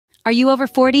Are you over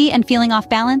 40 and feeling off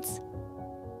balance?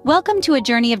 Welcome to a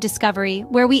journey of discovery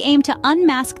where we aim to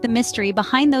unmask the mystery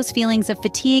behind those feelings of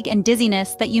fatigue and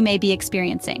dizziness that you may be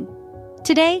experiencing.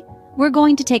 Today, we're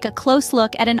going to take a close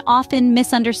look at an often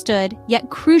misunderstood yet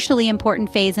crucially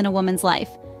important phase in a woman's life: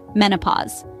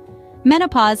 menopause.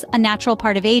 Menopause, a natural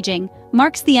part of aging,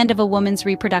 marks the end of a woman's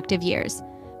reproductive years.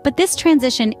 But this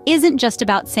transition isn't just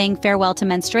about saying farewell to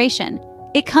menstruation.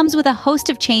 It comes with a host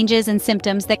of changes and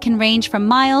symptoms that can range from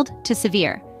mild to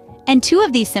severe. And two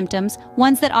of these symptoms,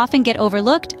 ones that often get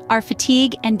overlooked, are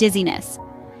fatigue and dizziness.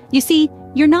 You see,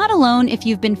 you're not alone if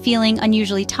you've been feeling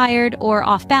unusually tired or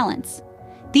off balance.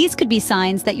 These could be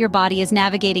signs that your body is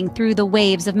navigating through the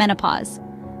waves of menopause.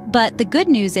 But the good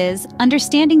news is,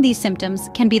 understanding these symptoms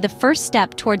can be the first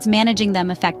step towards managing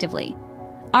them effectively.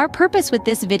 Our purpose with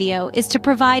this video is to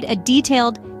provide a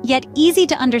detailed, yet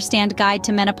easy-to-understand guide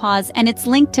to menopause and its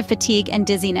link to fatigue and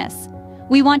dizziness.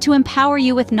 We want to empower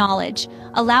you with knowledge,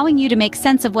 allowing you to make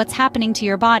sense of what's happening to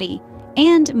your body,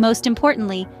 and, most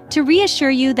importantly, to reassure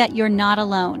you that you're not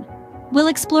alone. We'll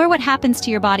explore what happens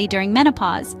to your body during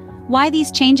menopause, why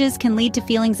these changes can lead to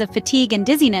feelings of fatigue and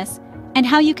dizziness, and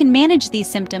how you can manage these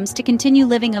symptoms to continue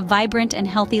living a vibrant and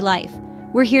healthy life.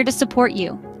 We're here to support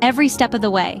you, every step of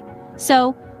the way.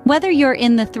 So, whether you're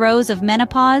in the throes of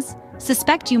menopause,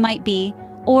 suspect you might be,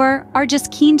 or are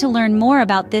just keen to learn more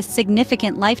about this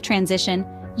significant life transition,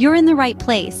 you're in the right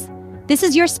place. This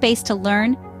is your space to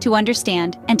learn, to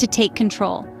understand, and to take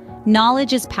control.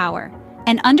 Knowledge is power,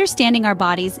 and understanding our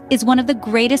bodies is one of the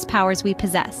greatest powers we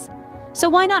possess. So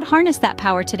why not harness that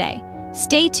power today?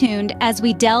 Stay tuned as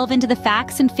we delve into the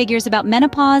facts and figures about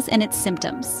menopause and its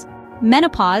symptoms.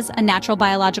 Menopause, a natural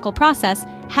biological process,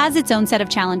 has its own set of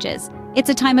challenges. It's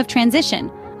a time of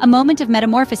transition, a moment of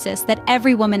metamorphosis that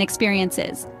every woman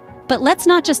experiences. But let's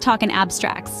not just talk in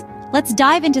abstracts. Let's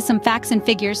dive into some facts and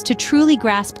figures to truly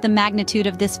grasp the magnitude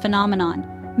of this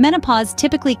phenomenon. Menopause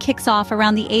typically kicks off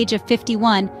around the age of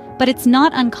 51, but it's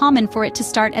not uncommon for it to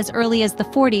start as early as the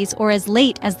 40s or as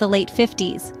late as the late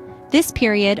 50s. This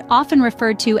period, often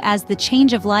referred to as the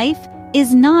change of life,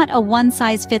 is not a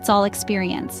one-size-fits-all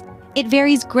experience. It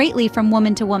varies greatly from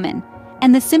woman to woman,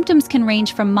 and the symptoms can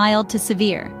range from mild to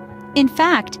severe. In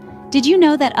fact, did you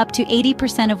know that up to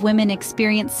 80% of women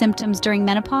experience symptoms during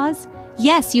menopause?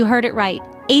 Yes, you heard it right,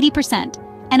 80%.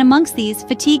 And amongst these,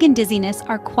 fatigue and dizziness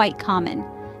are quite common.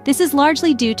 This is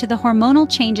largely due to the hormonal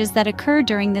changes that occur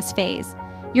during this phase.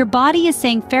 Your body is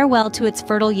saying farewell to its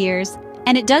fertile years,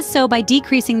 and it does so by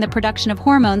decreasing the production of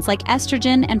hormones like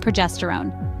estrogen and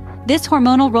progesterone. This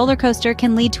hormonal roller coaster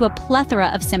can lead to a plethora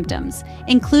of symptoms,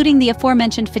 including the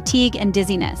aforementioned fatigue and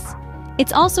dizziness.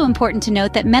 It's also important to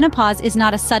note that menopause is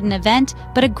not a sudden event,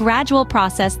 but a gradual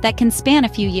process that can span a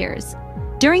few years.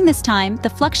 During this time, the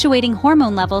fluctuating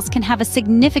hormone levels can have a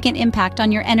significant impact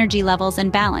on your energy levels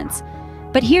and balance.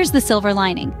 But here's the silver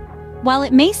lining. While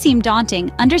it may seem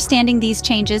daunting, understanding these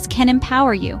changes can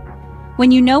empower you.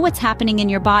 When you know what's happening in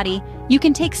your body, you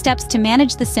can take steps to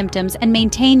manage the symptoms and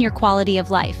maintain your quality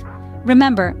of life.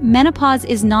 Remember, menopause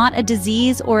is not a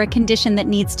disease or a condition that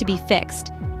needs to be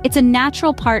fixed. It's a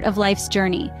natural part of life's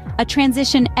journey, a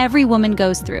transition every woman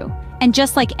goes through. And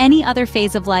just like any other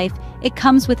phase of life, it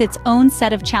comes with its own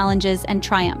set of challenges and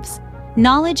triumphs.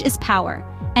 Knowledge is power,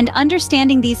 and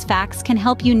understanding these facts can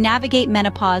help you navigate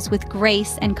menopause with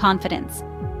grace and confidence.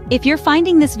 If you're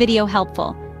finding this video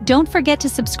helpful, don't forget to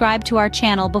subscribe to our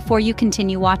channel before you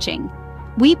continue watching.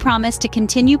 We promise to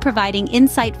continue providing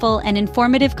insightful and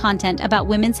informative content about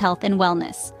women's health and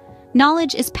wellness.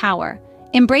 Knowledge is power.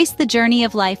 Embrace the journey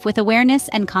of life with awareness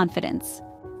and confidence.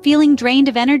 Feeling drained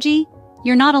of energy?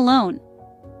 You're not alone.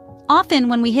 Often,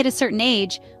 when we hit a certain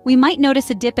age, we might notice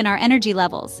a dip in our energy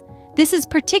levels. This is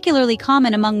particularly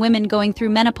common among women going through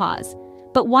menopause.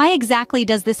 But why exactly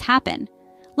does this happen?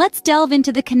 Let's delve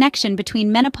into the connection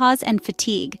between menopause and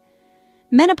fatigue.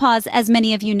 Menopause, as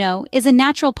many of you know, is a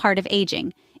natural part of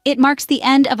aging. It marks the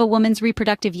end of a woman's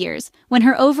reproductive years, when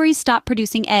her ovaries stop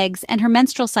producing eggs and her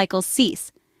menstrual cycles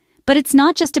cease. But it's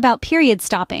not just about period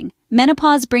stopping.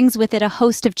 Menopause brings with it a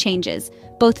host of changes,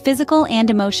 both physical and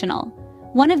emotional.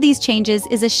 One of these changes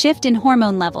is a shift in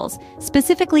hormone levels,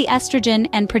 specifically estrogen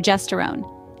and progesterone.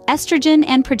 Estrogen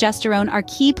and progesterone are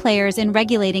key players in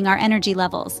regulating our energy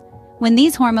levels. When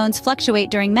these hormones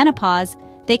fluctuate during menopause,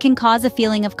 they can cause a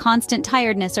feeling of constant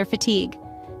tiredness or fatigue.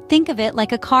 Think of it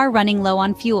like a car running low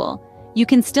on fuel. You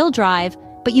can still drive,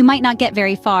 but you might not get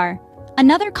very far.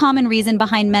 Another common reason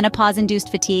behind menopause-induced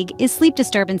fatigue is sleep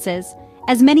disturbances.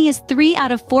 As many as 3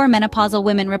 out of 4 menopausal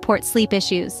women report sleep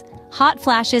issues. Hot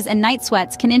flashes and night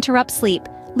sweats can interrupt sleep,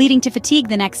 leading to fatigue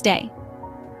the next day.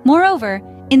 Moreover,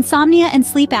 insomnia and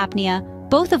sleep apnea,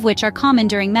 both of which are common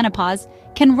during menopause,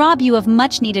 can rob you of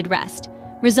much-needed rest,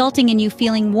 resulting in you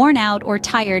feeling worn out or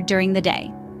tired during the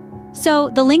day. So,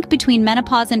 the link between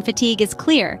menopause and fatigue is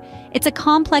clear. It's a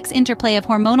complex interplay of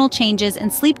hormonal changes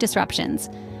and sleep disruptions.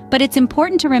 But it's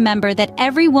important to remember that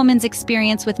every woman's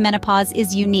experience with menopause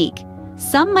is unique.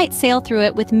 Some might sail through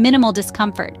it with minimal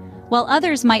discomfort, while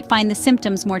others might find the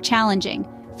symptoms more challenging.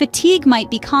 Fatigue might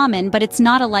be common, but it's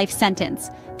not a life sentence.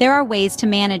 There are ways to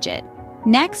manage it.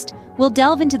 Next, we'll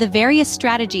delve into the various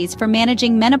strategies for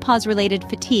managing menopause-related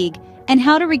fatigue and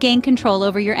how to regain control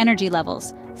over your energy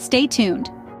levels. Stay tuned.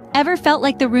 Ever felt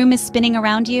like the room is spinning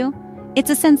around you? It's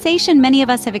a sensation many of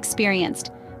us have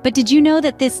experienced. But did you know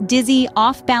that this dizzy,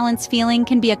 off-balance feeling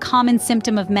can be a common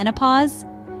symptom of menopause?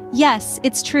 Yes,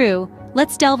 it's true.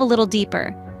 Let's delve a little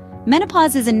deeper.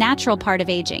 Menopause is a natural part of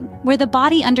aging, where the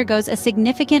body undergoes a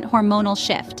significant hormonal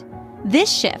shift.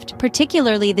 This shift,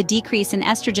 particularly the decrease in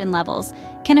estrogen levels,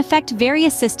 can affect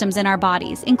various systems in our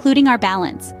bodies, including our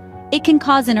balance. It can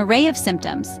cause an array of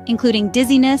symptoms, including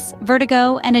dizziness,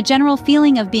 vertigo, and a general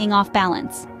feeling of being off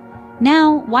balance.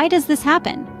 Now, why does this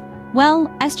happen? Well,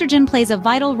 estrogen plays a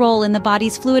vital role in the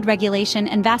body's fluid regulation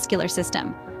and vascular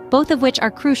system, both of which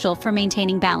are crucial for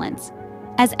maintaining balance.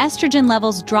 As estrogen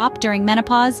levels drop during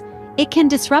menopause, it can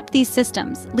disrupt these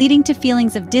systems, leading to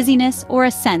feelings of dizziness or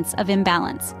a sense of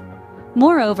imbalance.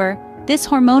 Moreover, this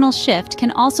hormonal shift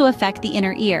can also affect the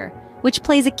inner ear, which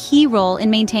plays a key role in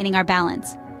maintaining our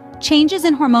balance. Changes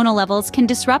in hormonal levels can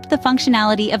disrupt the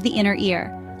functionality of the inner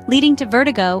ear, leading to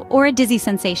vertigo or a dizzy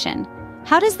sensation.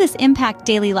 How does this impact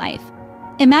daily life?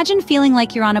 Imagine feeling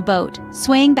like you're on a boat,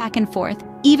 swaying back and forth,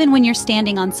 even when you're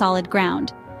standing on solid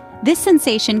ground. This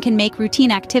sensation can make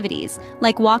routine activities,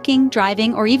 like walking,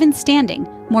 driving, or even standing,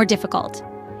 more difficult.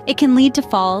 It can lead to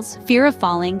falls, fear of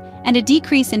falling, and a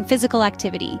decrease in physical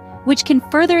activity, which can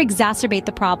further exacerbate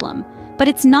the problem. But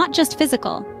it's not just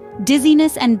physical.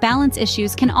 Dizziness and balance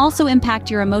issues can also impact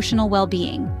your emotional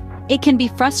well-being. It can be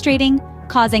frustrating,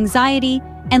 cause anxiety,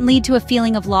 and lead to a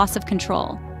feeling of loss of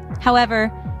control.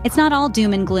 However, it's not all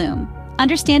doom and gloom.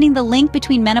 Understanding the link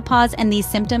between menopause and these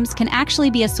symptoms can actually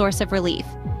be a source of relief.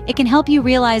 It can help you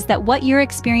realize that what you're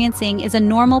experiencing is a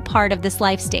normal part of this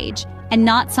life stage, and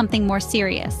not something more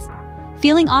serious.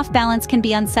 Feeling off balance can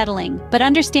be unsettling, but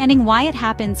understanding why it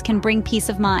happens can bring peace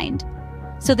of mind.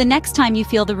 So the next time you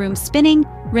feel the room spinning,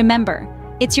 remember,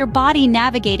 it's your body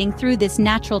navigating through this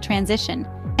natural transition.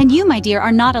 And you, my dear,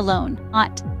 are not alone.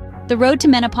 The road to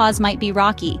menopause might be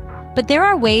rocky, but there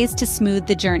are ways to smooth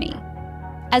the journey.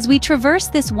 As we traverse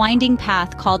this winding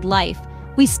path called life,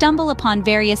 we stumble upon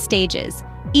various stages,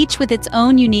 each with its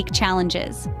own unique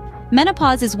challenges.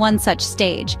 Menopause is one such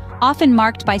stage, often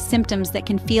marked by symptoms that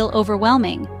can feel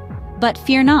overwhelming. But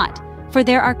fear not, for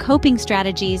there are coping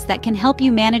strategies that can help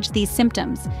you manage these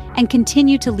symptoms and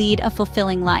continue to lead a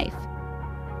fulfilling life.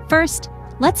 First,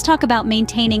 let's talk about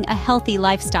maintaining a healthy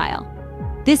lifestyle.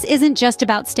 This isn't just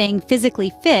about staying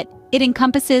physically fit, it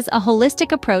encompasses a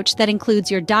holistic approach that includes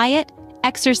your diet,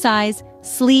 exercise,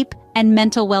 sleep, and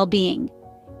mental well-being.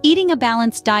 Eating a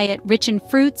balanced diet rich in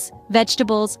fruits,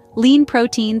 vegetables, lean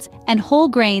proteins, and whole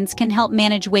grains can help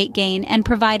manage weight gain and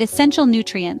provide essential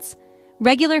nutrients.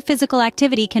 Regular physical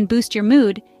activity can boost your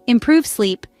mood, improve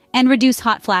sleep, and reduce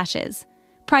hot flashes.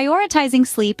 Prioritizing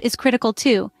sleep is critical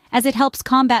too, as it helps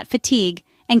combat fatigue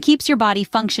and keeps your body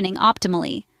functioning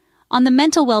optimally. On the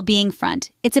mental well-being front,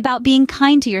 it's about being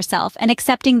kind to yourself and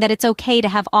accepting that it's okay to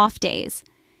have off days.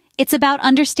 It's about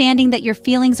understanding that your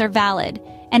feelings are valid,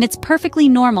 and it's perfectly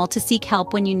normal to seek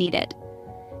help when you need it.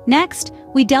 Next,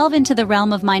 we delve into the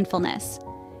realm of mindfulness.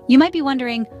 You might be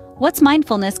wondering, what's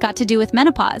mindfulness got to do with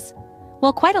menopause?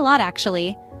 Well, quite a lot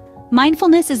actually.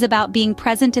 Mindfulness is about being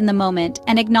present in the moment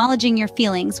and acknowledging your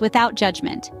feelings without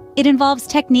judgment. It involves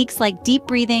techniques like deep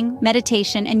breathing,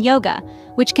 meditation, and yoga,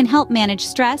 which can help manage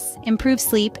stress, improve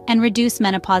sleep, and reduce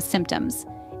menopause symptoms.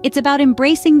 It's about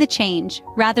embracing the change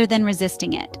rather than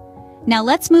resisting it. Now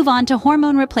let's move on to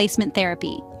hormone replacement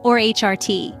therapy, or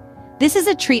HRT. This is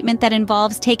a treatment that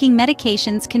involves taking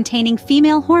medications containing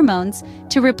female hormones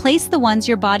to replace the ones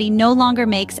your body no longer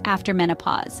makes after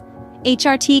menopause.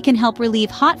 HRT can help relieve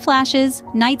hot flashes,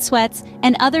 night sweats,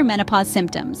 and other menopause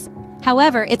symptoms.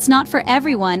 However, it's not for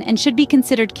everyone and should be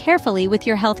considered carefully with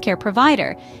your healthcare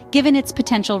provider, given its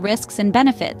potential risks and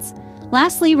benefits.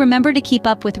 Lastly, remember to keep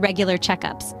up with regular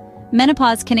checkups.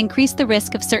 Menopause can increase the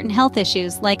risk of certain health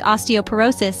issues like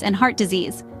osteoporosis and heart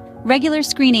disease. Regular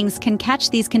screenings can catch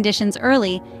these conditions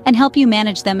early and help you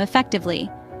manage them effectively.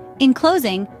 In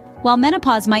closing, while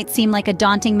menopause might seem like a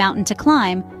daunting mountain to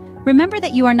climb, remember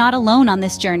that you are not alone on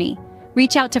this journey.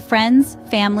 Reach out to friends,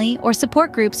 family, or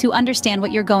support groups who understand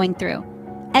what you're going through.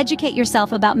 educate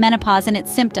yourself about menopause and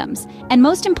its symptoms, and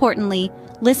most importantly,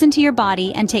 listen to your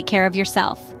body and take care of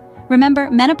yourself. Remember,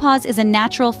 menopause is a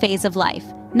natural phase of life,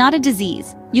 not a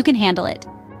disease. You can handle it.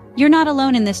 You're not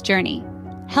alone in this journey.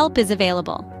 Help is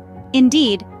available.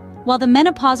 Indeed, while the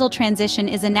menopausal transition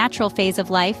is a natural phase of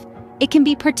life, it can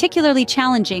be particularly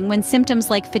challenging when symptoms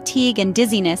like fatigue and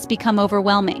dizziness become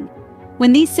overwhelming.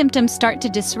 When these symptoms start to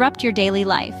disrupt your daily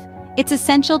life, it's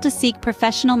essential to seek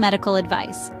professional medical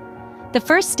advice. The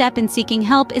first step in seeking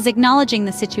help is acknowledging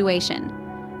the situation.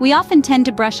 We often tend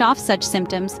to brush off such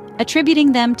symptoms,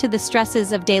 attributing them to the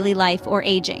stresses of daily life or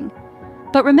aging.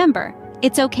 But remember,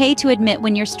 it's okay to admit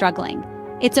when you're struggling.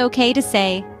 It's okay to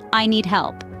say, "I need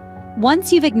help."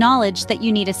 Once you've acknowledged that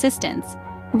you need assistance,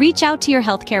 reach out to your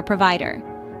healthcare provider.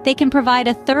 They can provide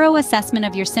a thorough assessment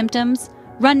of your symptoms,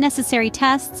 run necessary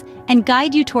tests, and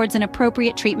guide you towards an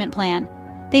appropriate treatment plan.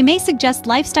 They may suggest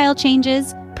lifestyle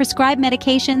changes, prescribe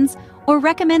medications, or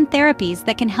recommend therapies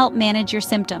that can help manage your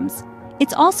symptoms.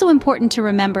 It's also important to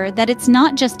remember that it's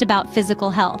not just about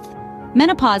physical health.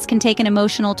 Menopause can take an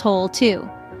emotional toll too.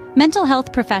 Mental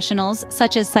health professionals,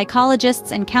 such as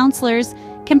psychologists and counselors,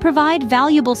 can provide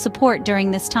valuable support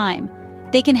during this time.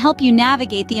 They can help you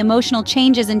navigate the emotional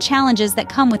changes and challenges that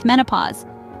come with menopause.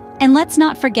 And let's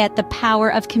not forget the power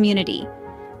of community.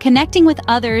 Connecting with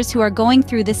others who are going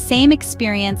through the same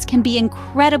experience can be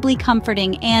incredibly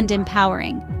comforting and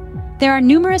empowering. There are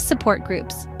numerous support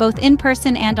groups, both in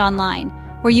person and online,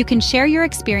 where you can share your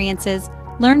experiences,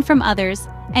 learn from others,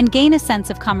 and gain a sense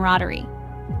of camaraderie.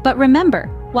 But remember,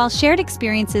 while shared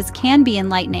experiences can be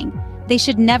enlightening, they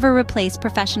should never replace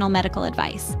professional medical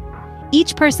advice.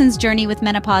 Each person's journey with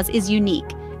menopause is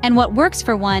unique, and what works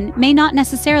for one may not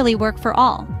necessarily work for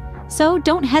all. So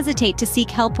don't hesitate to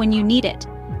seek help when you need it.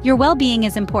 Your well-being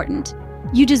is important.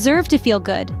 You deserve to feel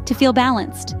good, to feel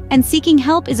balanced, and seeking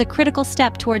help is a critical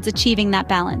step towards achieving that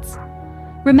balance.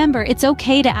 Remember, it's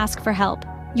okay to ask for help.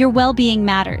 Your well-being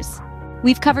matters.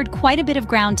 We've covered quite a bit of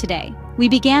ground today. We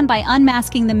began by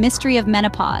unmasking the mystery of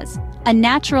menopause, a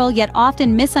natural yet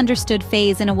often misunderstood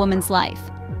phase in a woman's life.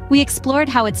 We explored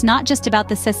how it's not just about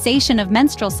the cessation of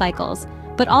menstrual cycles,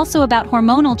 but also about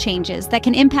hormonal changes that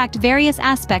can impact various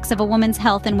aspects of a woman's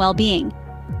health and well-being.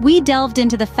 We delved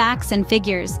into the facts and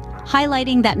figures,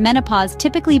 highlighting that menopause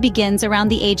typically begins around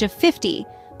the age of 50,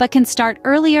 but can start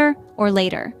earlier or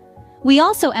later. We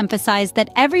also emphasized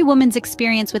that every woman's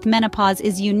experience with menopause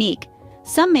is unique.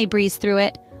 Some may breeze through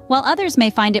it, while others may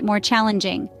find it more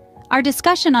challenging. Our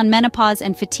discussion on menopause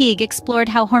and fatigue explored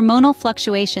how hormonal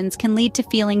fluctuations can lead to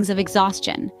feelings of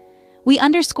exhaustion. We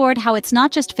underscored how it's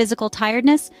not just physical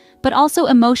tiredness, but also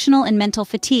emotional and mental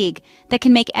fatigue that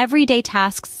can make everyday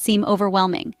tasks seem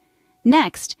overwhelming.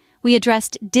 Next, we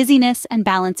addressed dizziness and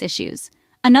balance issues,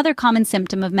 another common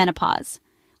symptom of menopause.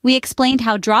 We explained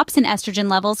how drops in estrogen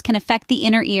levels can affect the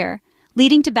inner ear,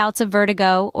 leading to bouts of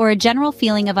vertigo or a general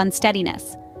feeling of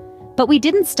unsteadiness. But we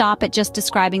didn't stop at just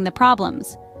describing the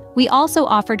problems. We also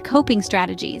offered coping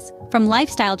strategies, from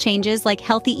lifestyle changes like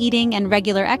healthy eating and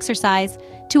regular exercise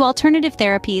to alternative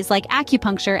therapies like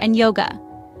acupuncture and yoga.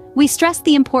 We stressed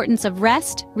the importance of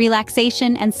rest,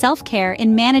 relaxation, and self-care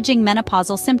in managing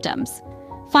menopausal symptoms.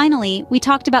 Finally, we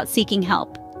talked about seeking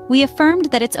help. We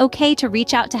affirmed that it's okay to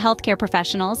reach out to healthcare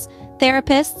professionals,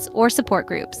 therapists, or support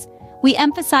groups. We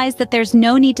emphasized that there's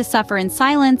no need to suffer in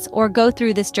silence or go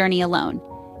through this journey alone.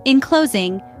 In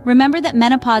closing, remember that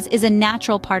menopause is a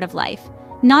natural part of life,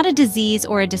 not a disease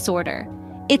or a disorder.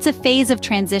 It's a phase of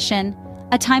transition,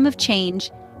 a time of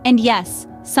change, and yes,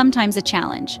 sometimes a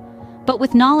challenge. But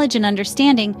with knowledge and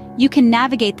understanding, you can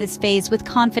navigate this phase with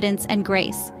confidence and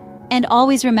grace. And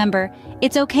always remember,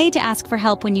 it's okay to ask for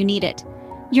help when you need it.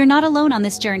 You're not alone on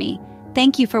this journey.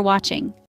 Thank you for watching.